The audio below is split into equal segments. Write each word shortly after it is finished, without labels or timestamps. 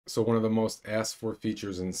So one of the most asked for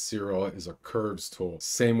features in Siril is a curves tool.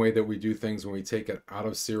 Same way that we do things when we take it out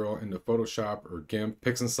of Siril into Photoshop or GIMP.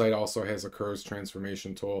 PixInsight also has a curves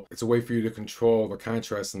transformation tool. It's a way for you to control the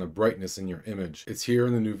contrast and the brightness in your image. It's here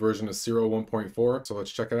in the new version of Siril 1.4, so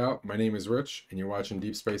let's check it out. My name is Rich, and you're watching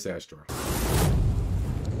Deep Space Astro.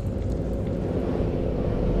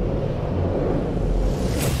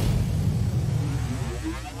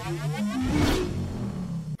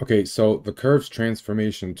 Okay, so the curves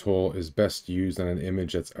transformation tool is best used on an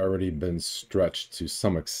image that's already been stretched to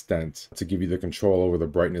some extent to give you the control over the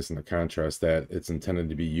brightness and the contrast that it's intended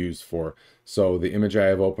to be used for. So the image I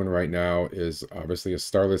have open right now is obviously a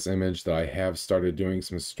starless image that I have started doing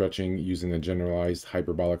some stretching using the generalized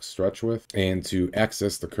hyperbolic stretch with. And to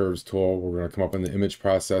access the curves tool, we're going to come up in the image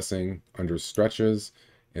processing under stretches,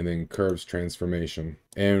 and then curves transformation.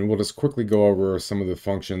 And we'll just quickly go over some of the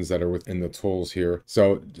functions that are within the tools here.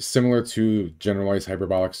 So similar to generalized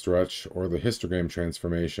hyperbolic stretch or the histogram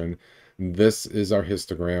transformation, this is our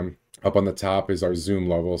histogram. Up on the top is our zoom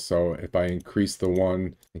level. So if I increase the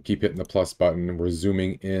 1 and keep hitting the plus button, we're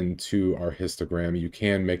zooming into our histogram. You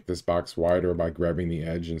can make this box wider by grabbing the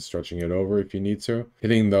edge and stretching it over if you need to.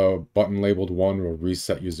 Hitting the button labeled 1 will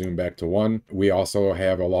reset your zoom back to 1. We also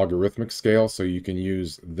have a logarithmic scale, so you can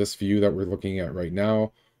use this view that we're looking at right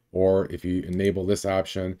now, or if you enable this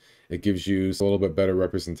option, it gives you a little bit better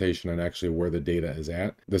representation on actually where the data is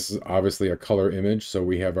at. This is obviously a color image, so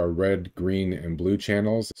we have our red, green, and blue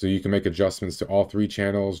channels. So you can make adjustments to all 3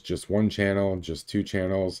 channels, just 1 channel, just 2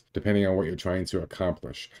 channels, depending on what you're trying to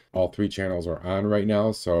accomplish. All 3 channels are on right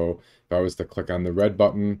now, so if I was to click on the red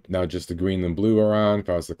button, now just the green and blue are on. If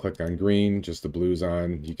I was to click on green, just the blue's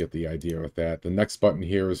on. You get the idea with that. The next button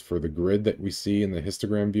here is for the grid that we see in the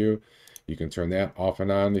histogram view. You can turn that off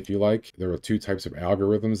and on if you like. There are 2 types of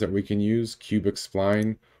algorithms that we can use, cubic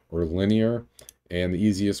spline or linear. And the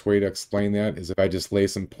easiest way to explain that is if I just lay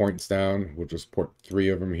some points down, we'll just put 3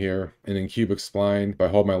 of them here. And in cubic spline, if I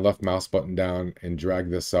hold my left mouse button down and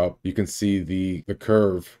drag this up, you can see the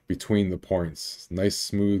curve between the points. Nice,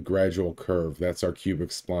 smooth, gradual curve. That's our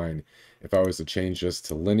cubic spline. If I was to change this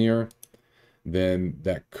to linear, then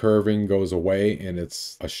that curving goes away and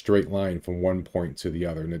it's a straight line from one point to the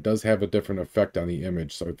other. And it does have a different effect on the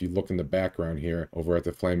image. So if you look in the background here over at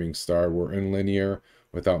the flaming star, we're in linear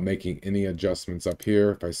without making any adjustments up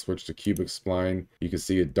here. If I switch to cubic spline, you can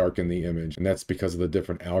see it darken the image. And that's because of the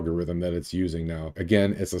different algorithm that it's using now.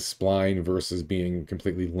 Again, it's a spline versus being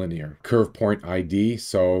completely linear. Curve point ID.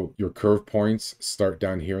 So your curve points start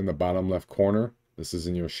down here in the bottom left corner. This is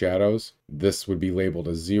in your shadows. This would be labeled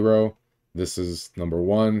as 0. This is number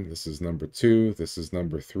 1, this is number 2, this is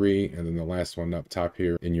number 3, and then the last one up top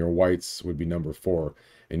here in your whites would be number 4.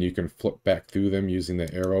 And you can flip back through them using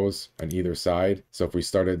the arrows on either side. So if we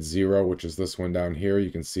start at 0, which is this one down here, you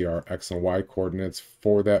can see our X and Y coordinates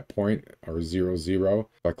for that point are 0, 0.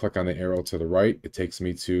 If I click on the arrow to the right, it takes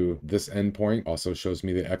me to this endpoint, also shows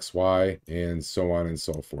me the X, Y, and so on and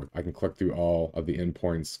so forth. I can click through all of the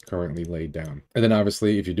endpoints currently laid down. And then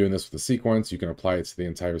obviously, if you're doing this with a sequence, you can apply it to the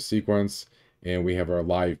entire sequence. And we have our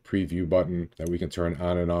live preview button that we can turn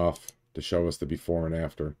on and off to show us the before and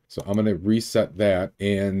after. So I'm going to reset that.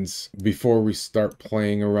 And before we start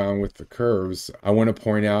playing around with the curves, I want to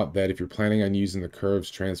point out that if you're planning on using the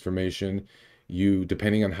curves transformation,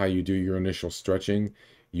 depending on how you do your initial stretching,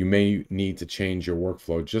 you may need to change your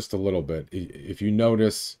workflow just a little bit. If you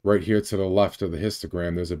notice right here to the left of the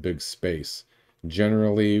histogram, there's a big space.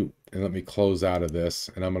 Generally, and let me close out of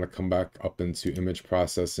this, and I'm going to come back up into image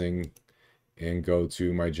processing and go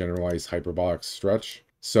to my generalized hyperbolic stretch.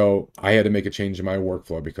 So I had to make a change in my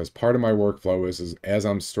workflow because part of my workflow is as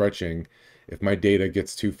I'm stretching, if my data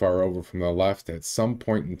gets too far over from the left at some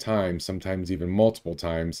point in time, sometimes even multiple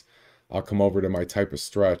times, I'll come over to my type of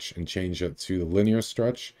stretch and change it to the linear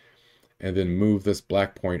stretch and then move this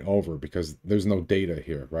black point over because there's no data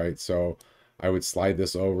here, right? So I would slide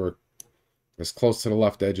this over as close to the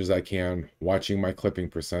left edge as I can, watching my clipping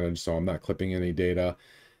percentage so I'm not clipping any data,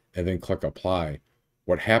 and then click apply.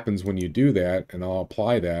 What happens when you do that, and I'll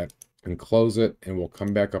apply that and close it, and we'll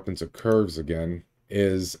come back up into curves again,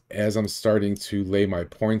 is as I'm starting to lay my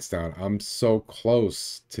points down, I'm so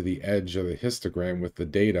close to the edge of the histogram with the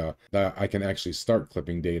data that I can actually start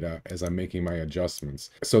clipping data as I'm making my adjustments.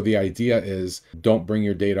 So the idea is don't bring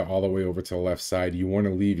your data all the way over to the left side. You want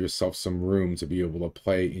to leave yourself some room to be able to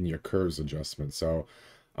play in your curves adjustment. So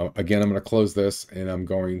again, I'm going to close this and I'm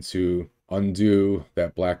going to undo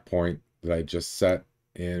that black point that I just set,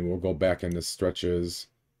 and we'll go back into stretches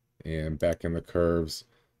and back in the curves.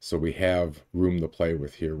 So we have room to play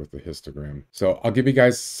with here with the histogram. So I'll give you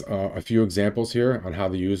guys a few examples here on how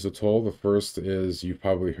to use the tool. The first is, you've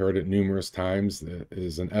probably heard it numerous times,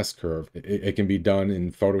 is an S-curve. It can be done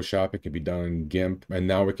in Photoshop, it can be done in GIMP, and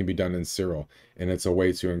now it can be done in Siril. And it's a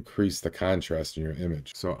way to increase the contrast in your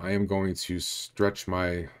image. So I am going to stretch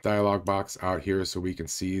my dialog box out here so we can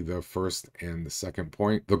see the first and the second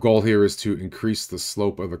point. The goal here is to increase the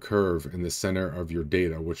slope of the curve in the center of your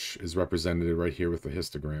data, which is represented right here with the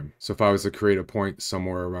histogram. So if I was to create a point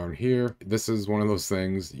somewhere around here, this is one of those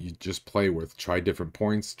things you just play with. Try different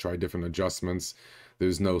points, try different adjustments.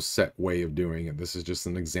 There's no set way of doing it. This is just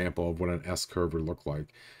an example of what an S-curve would look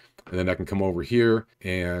like. And then I can come over here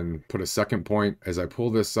and put a second point. As I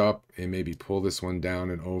pull this up and maybe pull this one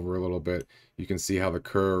down and over a little bit, you can see how the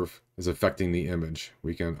curve is affecting the image.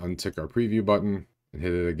 We can untick our preview button and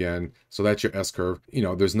hit it again. So that's your S-curve. You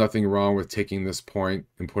know, there's nothing wrong with taking this point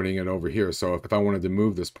and putting it over here. So if I wanted to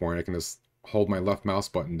move this point, I can just hold my left mouse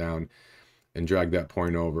button down and drag that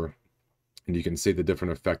point over. And you can see the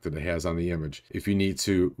different effect that it has on the image. If you need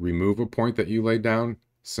to remove a point that you laid down,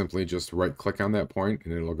 simply just right click on that point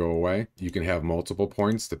and it'll go away. You can have multiple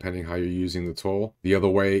points depending how you're using the tool. The other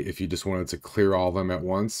way, if you just wanted to clear all of them at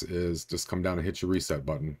once, is just come down and hit your reset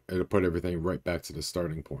button. It'll put everything right back to the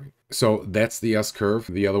starting point. So that's the S-curve.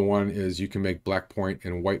 The other one is you can make black point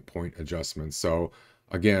and white point adjustments. So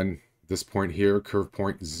again, this point here, curve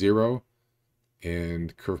point 0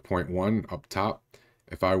 and curve point 1 up top.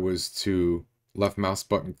 If I was to left mouse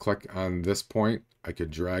button click on this point, I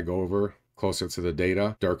could drag over closer to the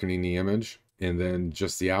data, darkening the image. And then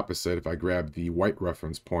just the opposite, if I grab the white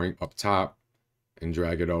reference point up top and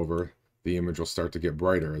drag it over, the image will start to get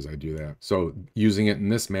brighter as I do that. So using it in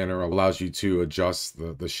this manner allows you to adjust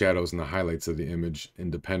the shadows and the highlights of the image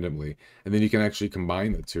independently. And then you can actually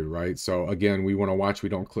combine the two, right? So again, we want to watch we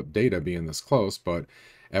don't clip data being this close, but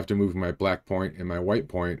after moving my black point and my white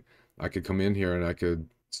point, I could come in here and I could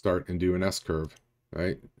start and do an S-curve.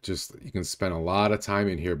 Right? Just, you can spend a lot of time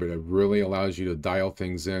in here, but it really allows you to dial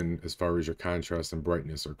things in as far as your contrast and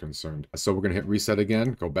brightness are concerned. So we're going to hit reset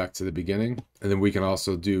again, go back to the beginning, and then we can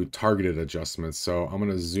also do targeted adjustments. So I'm going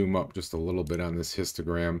to zoom up just a little bit on this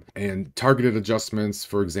histogram. And targeted adjustments,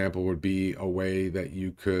 for example, would be a way that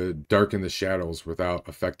you could darken the shadows without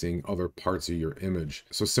affecting other parts of your image.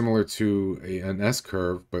 So similar to an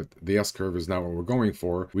S-curve, but the S-curve is not what we're going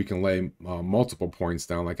for. We can lay multiple points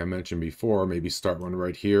down, like I mentioned before, maybe start one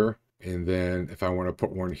right here, and then if I want to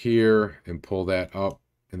put one here and pull that up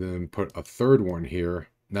and then put a third one here,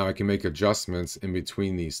 now I can make adjustments in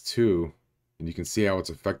between these two, and you can see how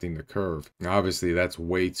it's affecting the curve. Now, obviously that's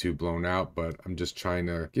way too blown out, but I'm just trying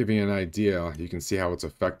to give you an idea. You can see how it's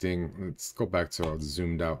affecting. Let's go back to a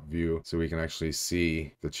zoomed out view so we can actually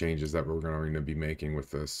see the changes that we're going to be making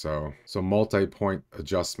with this. So multi-point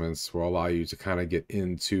adjustments will allow you to kind of get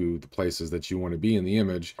into the places that you want to be in the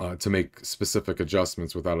image to make specific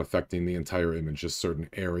adjustments without affecting the entire image, just certain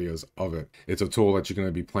areas of it. It's a tool that you're going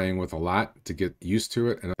to be playing with a lot to get used to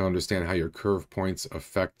it and understand how your curve points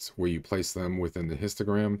affect where you place them within the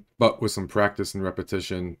histogram, but with some practice and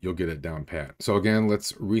repetition, you'll get it down pat. So again,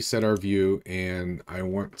 let's reset our view, and I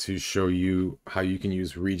want to show you how you can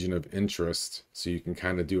use region of interest so you can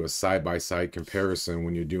kind of do a side-by-side comparison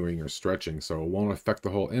when you're doing your stretching. So it won't affect the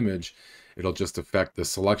whole image. It'll just affect the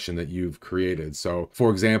selection that you've created. So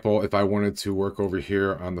for example, if I wanted to work over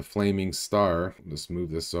here on the flaming star, let's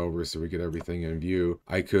move this over so we get everything in view.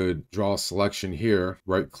 I could draw a selection here,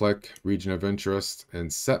 right click, region of interest,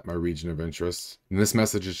 and set my region of interest. And this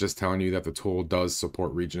message is just telling you that the tool does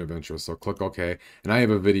support region of interest. So click OK. And I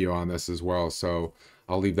have a video on this as well. So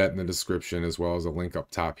I'll leave that in the description, as well as a link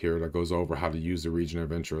up top here that goes over how to use the region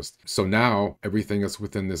of interest. So now everything that's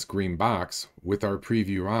within this green box with our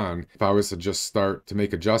preview on, if I was to just start to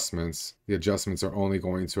make adjustments, the adjustments are only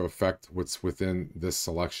going to affect what's within this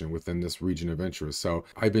selection, within this region of interest. So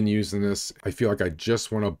I've been using this. I feel like I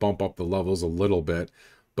just want to bump up the levels a little bit,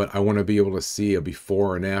 but I want to be able to see a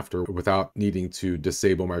before and after without needing to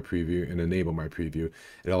disable my preview and enable my preview.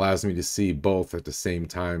 It allows me to see both at the same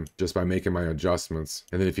time just by making my adjustments.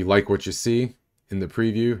 And then if you like what you see in the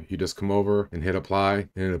preview, you just come over and hit apply,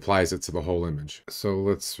 and it applies it to the whole image. So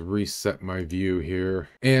let's reset my view here.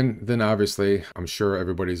 And then obviously, I'm sure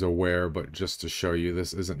everybody's aware, but just to show you,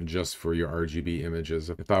 this isn't just for your RGB images.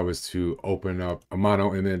 If I was to open up a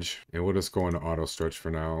mono image, and we'll just go into auto stretch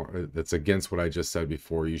for now, that's against what I just said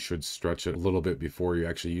before. You should stretch it a little bit before you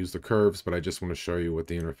actually use the curves, but I just want to show you what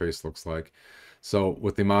the interface looks like. So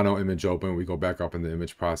with the mono image open, we go back up in the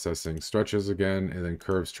image processing, stretches again, and then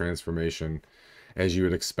curves transformation. As you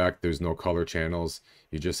would expect, there's no color channels.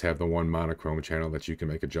 You just have the one monochrome channel that you can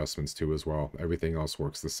make adjustments to as well. Everything else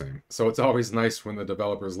works the same. So it's always nice when the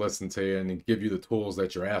developers listen to you and give you the tools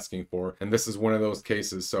that you're asking for. And this is one of those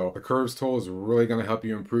cases. So the curves tool is really going to help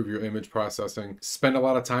you improve your image processing. Spend a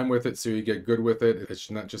lot of time with it so you get good with it.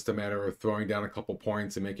 It's not just a matter of throwing down a couple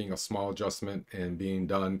points and making a small adjustment and being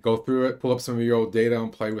done. Go through it, pull up some of your old data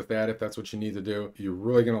and play with that if that's what you need to do. You're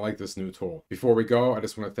really going to like this new tool. Before we go, I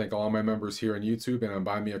just want to thank all my members here on YouTube and on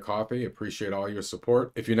Buy Me a Coffee. Appreciate all your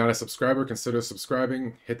support. If you're not a subscriber, consider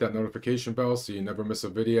subscribing. Hit that notification bell so you never miss a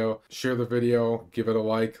video. Share the video, give it a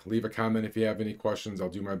like, leave a comment if you have any questions. I'll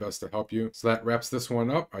do my best to help you. So that wraps this one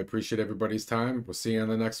up. I appreciate everybody's time. We'll see you on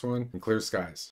the next one, and clear skies.